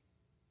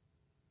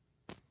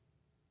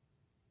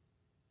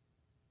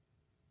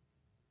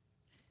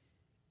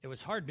 it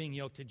was hard being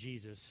yoked to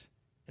Jesus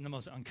in the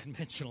most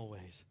unconventional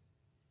ways.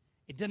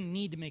 It doesn't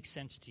need to make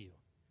sense to you.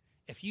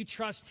 If you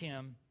trust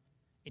him,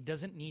 it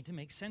doesn't need to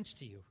make sense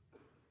to you.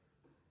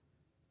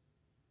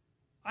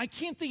 I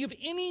can't think of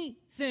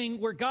anything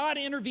where God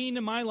intervened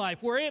in my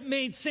life where it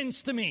made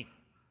sense to me.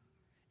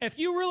 If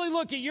you really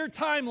look at your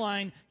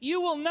timeline,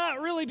 you will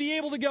not really be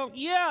able to go,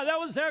 yeah, that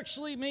was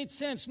actually made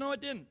sense. No, it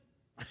didn't.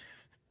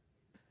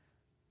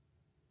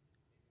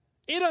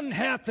 It doesn't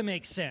have to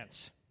make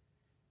sense.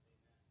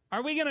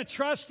 Are we going to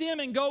trust him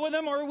and go with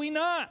him, or are we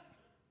not?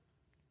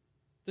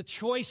 The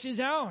choice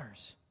is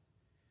ours.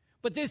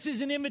 But this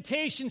is an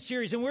invitation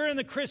series, and we're in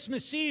the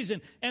Christmas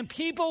season, and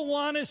people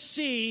want to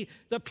see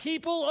the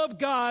people of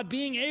God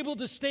being able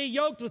to stay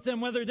yoked with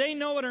them, whether they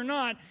know it or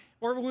not,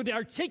 or would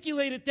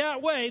articulate it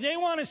that way. They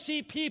want to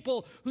see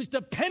people whose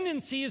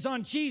dependency is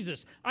on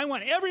Jesus. I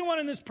want everyone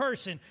in this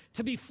person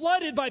to be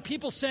flooded by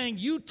people saying,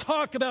 you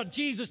talk about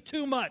Jesus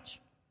too much.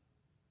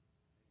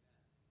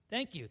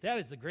 Thank you. That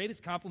is the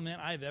greatest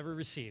compliment I've ever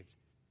received.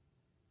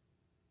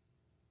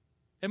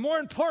 And more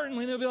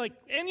importantly, they'll be like,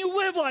 and you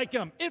live like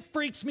him. It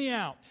freaks me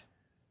out.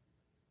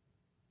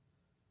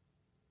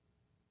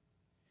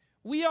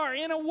 We are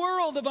in a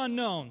world of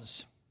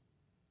unknowns.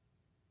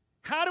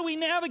 How do we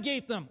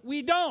navigate them?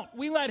 We don't.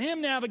 We let him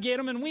navigate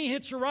them, and we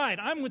hitch a ride.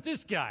 I'm with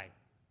this guy.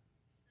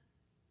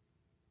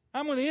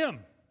 I'm with him.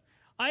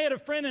 I had a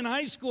friend in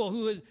high school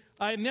who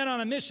I met on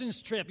a missions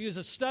trip. He was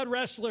a stud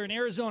wrestler in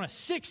Arizona,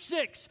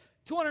 6'6",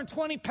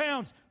 220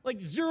 pounds,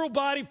 like zero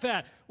body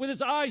fat, with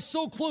his eyes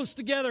so close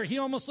together, he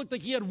almost looked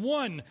like he had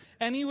one.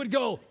 And he would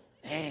go,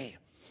 hey,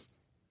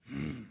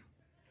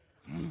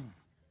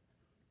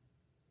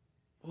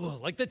 Ooh,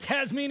 like the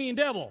Tasmanian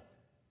devil.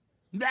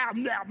 Now,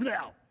 now,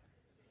 now.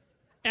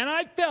 And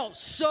I felt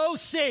so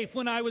safe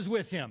when I was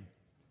with him.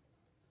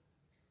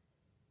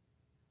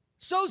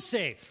 So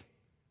safe.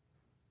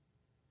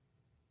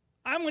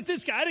 I'm with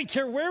this guy. I didn't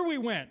care where we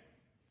went.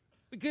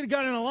 We could have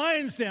got in a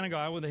lion's den and go,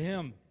 I'm with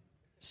him.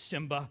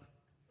 Simba,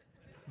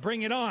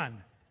 bring it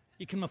on.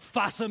 You can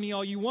Mufasa me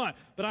all you want,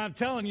 but I'm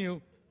telling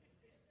you,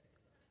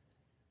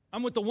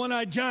 I'm with the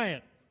one-eyed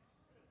giant.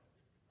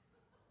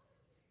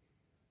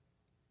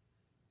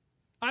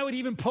 I would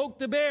even poke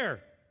the bear.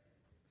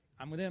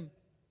 I'm with him.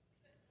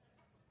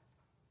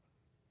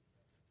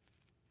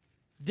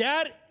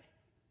 That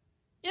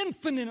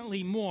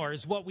infinitely more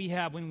is what we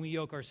have when we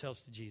yoke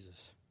ourselves to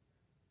Jesus.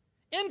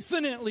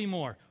 Infinitely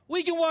more.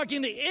 We can walk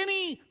into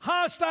any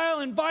hostile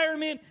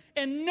environment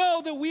and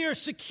know that we are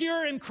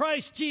secure in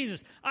Christ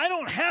Jesus. I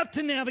don't have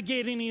to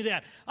navigate any of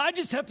that. I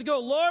just have to go,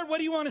 Lord, what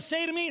do you want to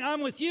say to me?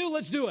 I'm with you.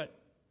 Let's do it.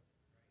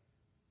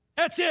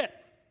 That's it.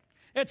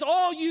 It's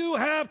all you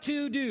have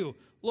to do.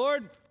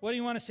 Lord, what do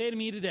you want to say to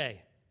me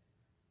today?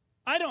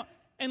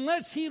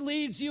 Unless he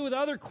leads you with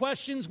other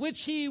questions,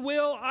 which he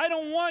will, I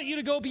don't want you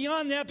to go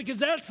beyond that because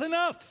that's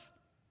enough.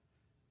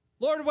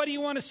 Lord, what do you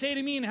want to say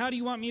to me and how do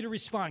you want me to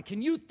respond?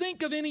 Can you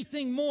think of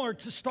anything more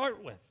to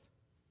start with?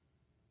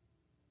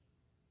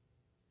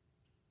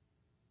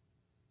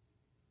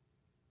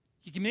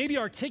 You can maybe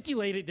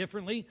articulate it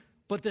differently,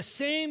 but the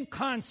same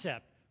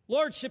concept.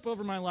 Lordship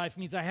over my life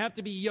means I have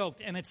to be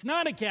yoked. And it's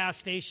not a gas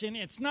station.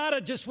 It's not a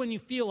just when you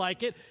feel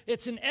like it.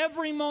 It's in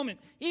every moment,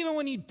 even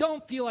when you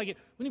don't feel like it.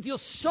 When you feel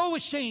so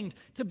ashamed,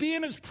 to be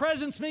in his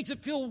presence makes it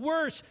feel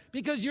worse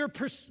because your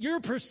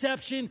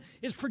perception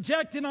is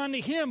projected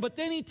onto him. But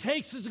then he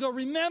takes us to go,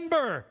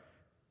 remember,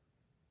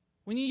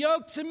 when you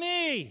yoke to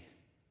me,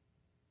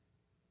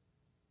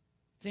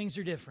 things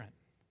are different.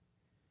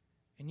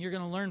 And you're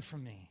going to learn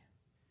from me.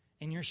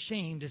 And your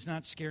shame does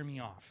not scare me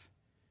off.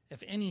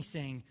 If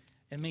anything,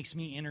 it makes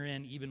me enter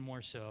in even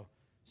more so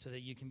that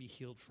you can be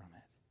healed from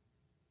it.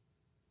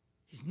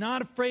 He's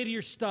not afraid of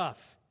your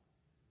stuff,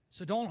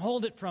 so don't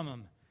hold it from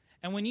him.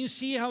 And when you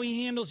see how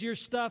he handles your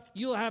stuff,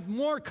 you'll have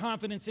more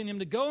confidence in him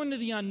to go into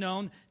the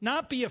unknown,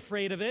 not be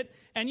afraid of it,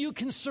 and you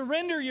can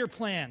surrender your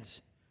plans.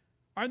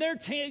 Are there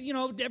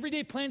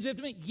everyday plans you have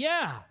to make?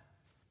 Yeah.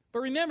 But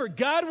remember,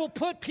 God will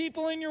put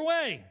people in your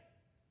way.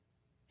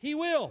 He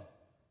will,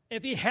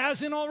 if he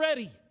hasn't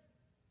already.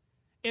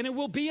 And it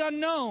will be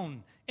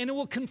unknown. And it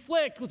will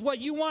conflict with what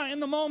you want in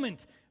the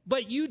moment.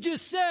 But you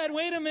just said,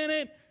 wait a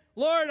minute,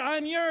 Lord,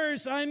 I'm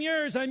yours, I'm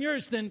yours, I'm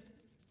yours. Then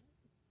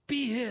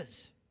be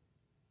his.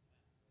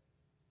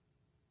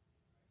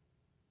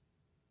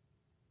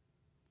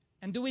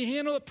 And do we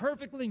handle it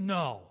perfectly?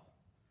 No.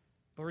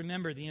 But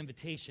remember, the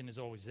invitation is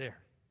always there.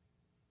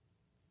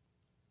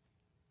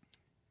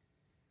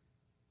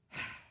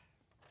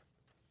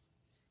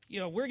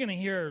 We're going to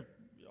hear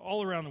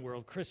all around the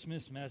world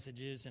Christmas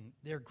messages, and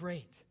they're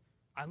great.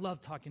 I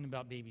love talking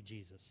about baby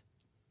Jesus.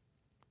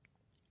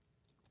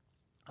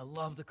 I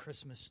love the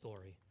Christmas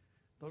story.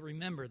 But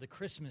remember, the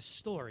Christmas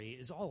story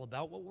is all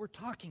about what we're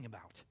talking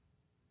about.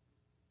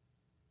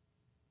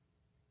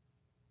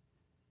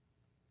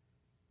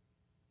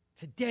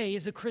 Today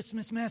is a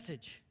Christmas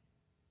message.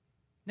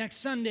 Next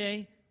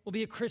Sunday will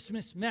be a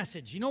Christmas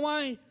message. You know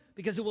why?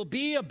 Because it will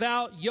be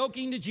about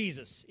yoking to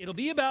Jesus. It'll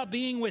be about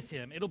being with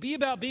him. It'll be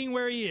about being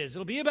where he is.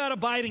 It'll be about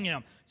abiding in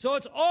him. So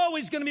it's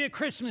always going to be a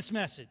Christmas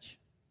message.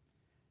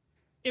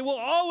 It will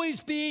always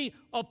be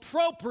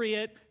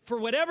appropriate for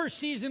whatever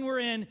season we're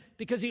in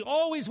because he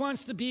always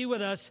wants to be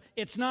with us.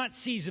 It's not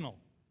seasonal.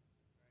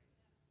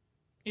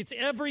 It's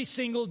every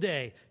single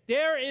day.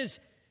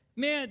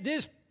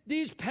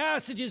 These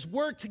passages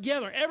work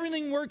together.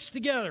 Everything works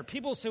together.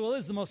 People say, well,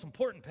 this is the most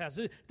important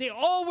passage. They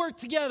all work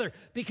together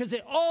because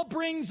it all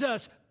brings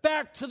us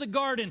back to the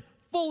garden,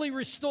 fully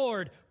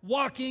restored,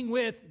 walking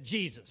with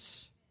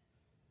Jesus.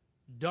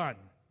 Done.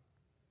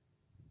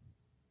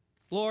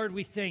 Lord,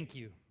 we thank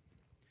you.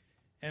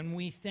 And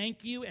we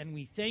thank you, and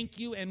we thank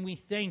you, and we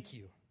thank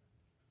you.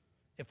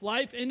 If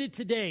life ended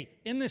today,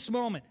 in this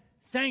moment,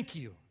 thank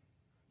you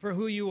for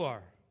who you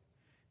are.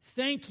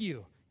 Thank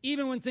you.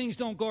 Even when things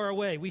don't go our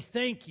way, we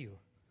thank you.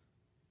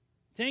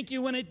 Thank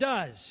you when it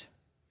does.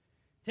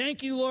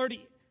 Thank you, Lord,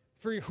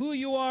 for who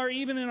you are,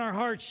 even in our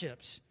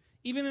hardships,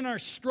 even in our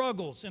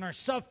struggles, in our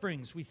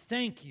sufferings. We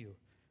thank you,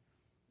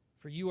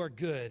 for you are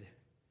good,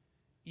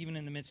 even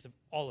in the midst of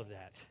all of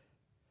that,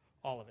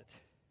 all of it.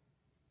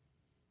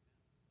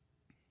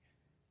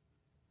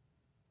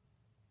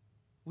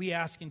 We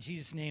ask in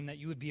Jesus' name that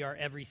you would be our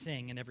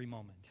everything in every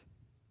moment.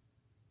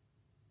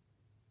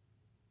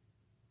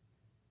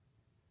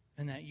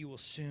 And that you will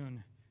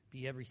soon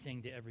be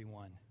everything to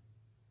everyone.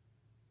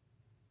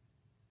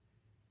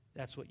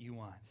 That's what you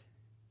want.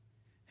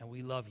 And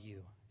we love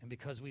you. And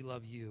because we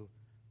love you,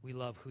 we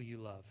love who you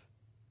love.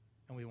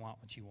 And we want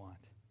what you want.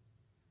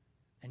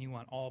 And you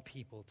want all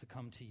people to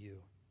come to you,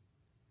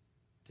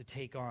 to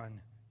take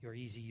on your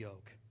easy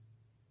yoke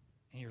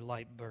and your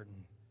light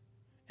burden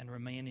and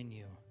remain in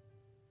you.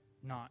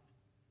 Not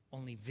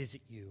only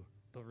visit you,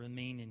 but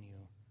remain in you,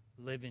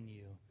 live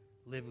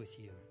with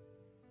you.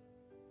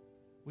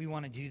 We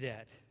want to do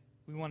that.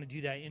 We want to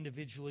do that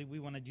individually. We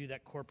want to do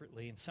that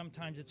corporately. And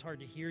sometimes it's hard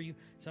to hear you.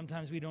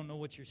 Sometimes we don't know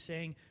what you're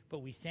saying. But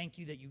we thank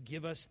you that you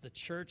give us the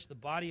church, the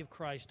body of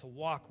Christ to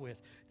walk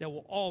with, that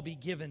will all be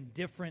given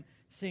different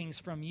things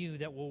from you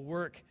that will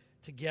work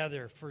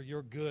together for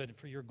your good,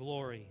 for your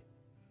glory,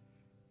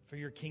 for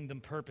your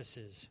kingdom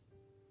purposes.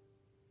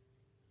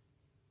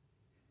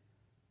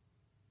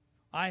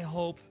 I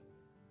hope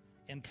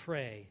and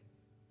pray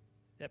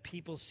that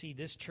people see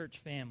this church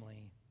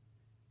family,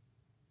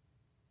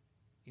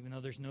 even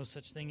though there's no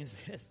such thing as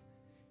this,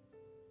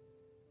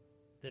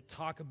 that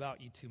talk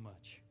about you too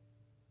much.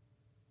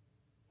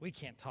 We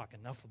can't talk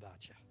enough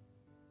about you.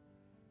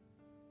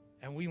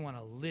 And we want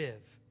to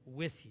live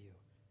with you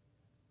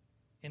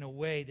in a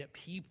way that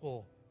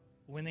people,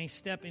 when they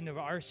step into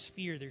our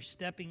sphere, they're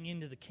stepping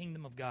into the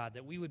kingdom of God,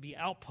 that we would be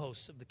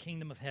outposts of the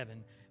kingdom of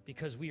heaven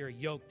because we are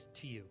yoked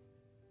to you,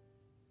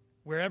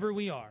 wherever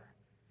we are.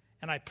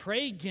 And I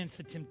pray against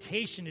the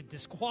temptation to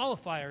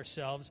disqualify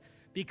ourselves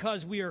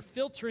because we are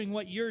filtering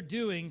what you're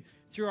doing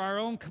through our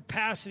own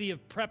capacity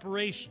of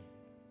preparation.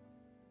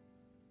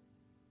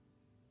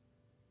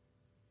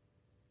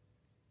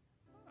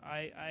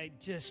 I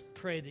just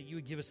pray that you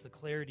would give us the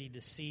clarity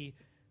to see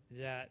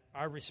that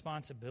our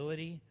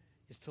responsibility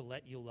is to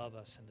let you love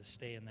us and to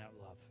stay in that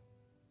love.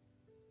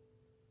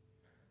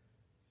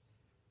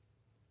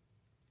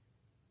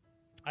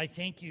 I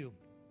thank you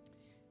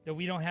that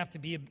we don't have to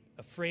be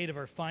afraid of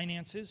our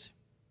finances.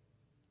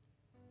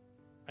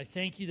 I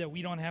thank you that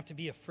we don't have to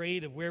be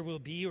afraid of where we'll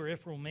be or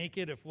if we'll make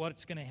it, of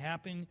what's going to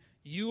happen.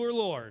 You are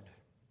Lord.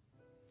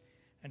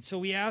 And so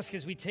we ask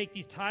as we take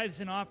these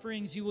tithes and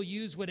offerings, you will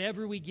use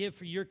whatever we give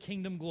for your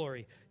kingdom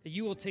glory, that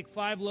you will take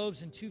 5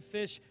 loaves and 2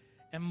 fish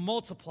and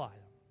multiply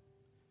them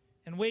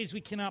in ways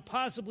we cannot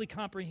possibly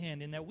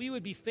comprehend, and that we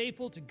would be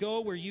faithful to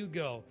go where you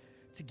go,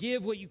 to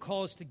give what you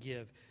call us to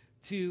give,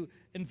 to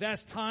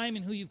invest time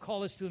in who you've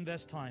called us to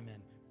invest time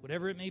in.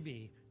 Whatever it may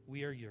be,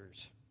 we are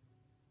yours.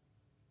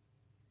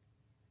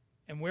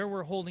 And where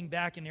we're holding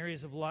back in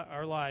areas of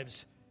our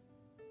lives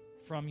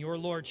from your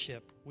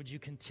lordship, would you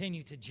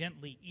continue to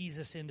gently ease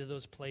us into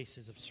those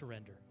places of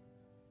surrender?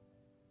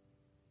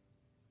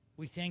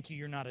 We thank you,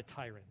 you're not a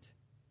tyrant,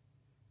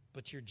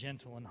 but you're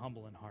gentle and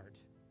humble in heart.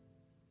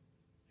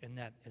 And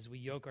that as we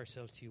yoke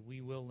ourselves to you, we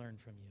will learn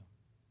from you.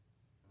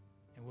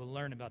 And we'll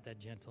learn about that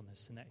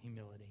gentleness and that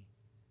humility,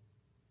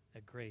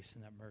 that grace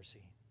and that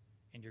mercy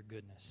and your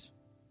goodness.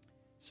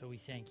 So we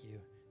thank you.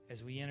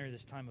 As we enter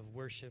this time of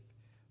worship,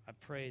 I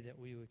pray that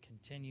we would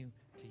continue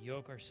to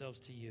yoke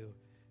ourselves to you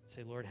and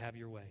say, Lord, have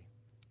your way.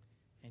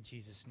 In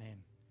Jesus'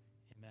 name,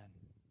 amen.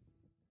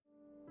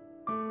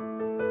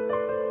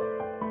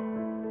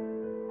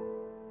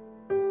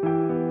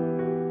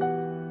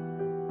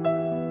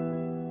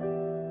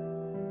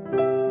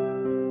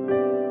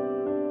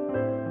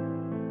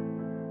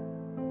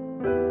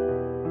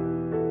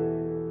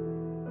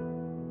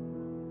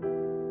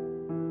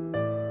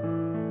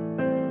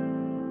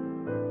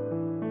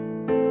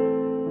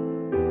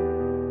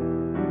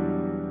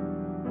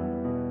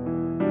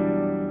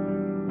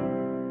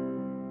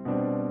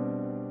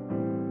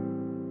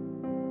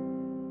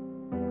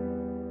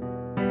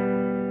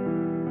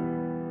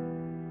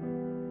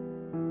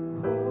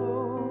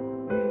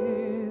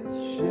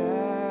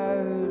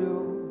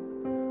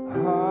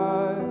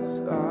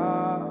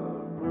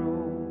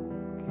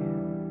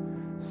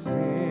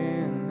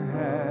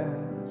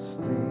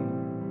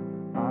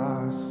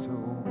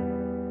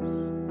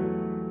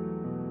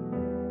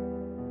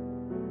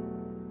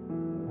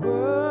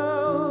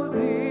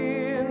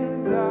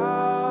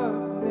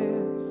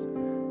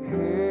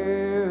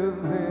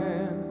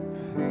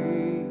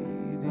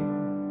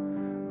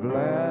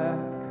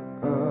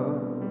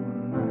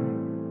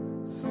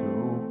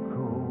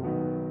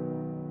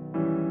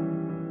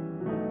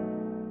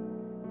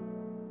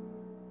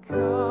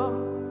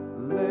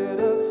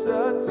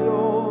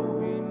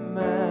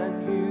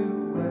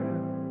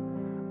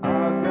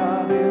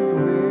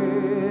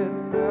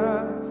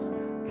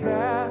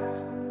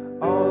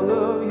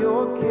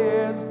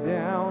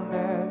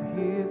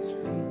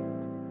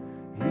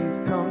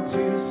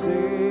 to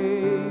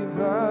save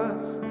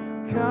us.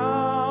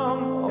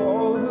 Come,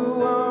 all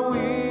who are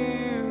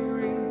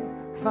weary,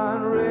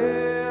 find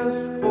rest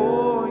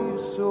for your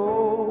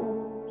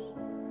souls.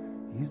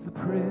 He's the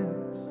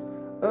Prince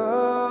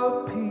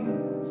of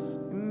Peace,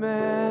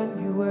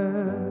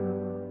 Emmanuel.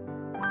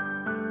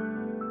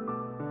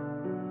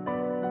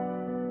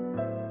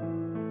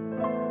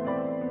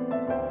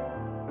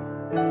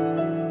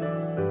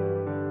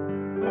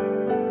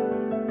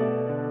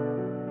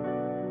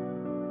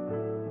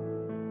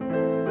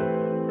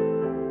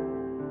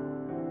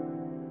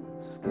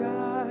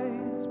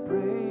 Skies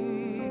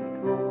break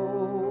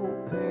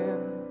open,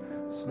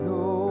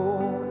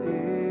 snow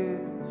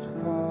is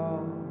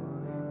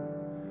falling,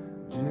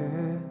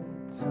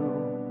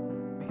 gentle,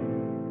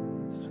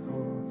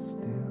 peaceful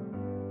still.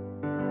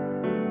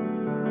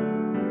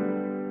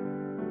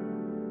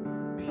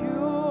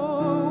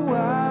 Pure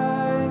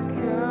white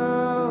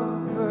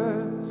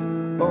covers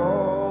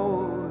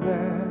all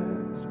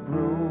that's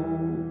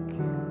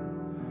broken.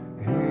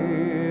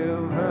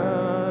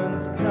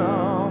 Heaven's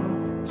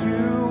come to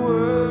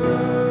earth.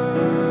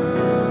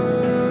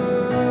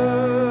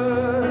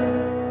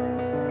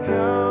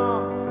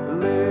 Come,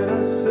 let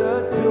us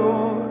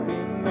adore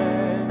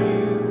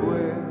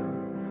Emmanuel.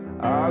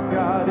 Our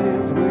God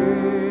is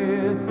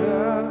with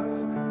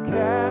us.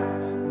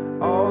 Cast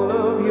all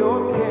of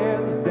your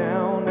cares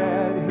down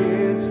at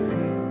His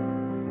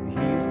feet.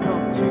 He's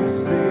come to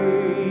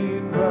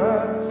save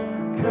us.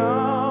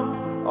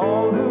 Come,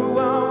 all who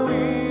are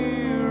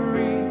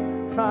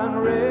weary,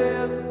 find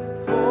rest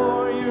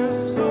for your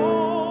soul.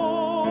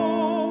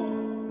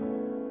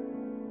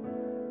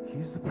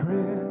 He's the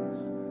Prince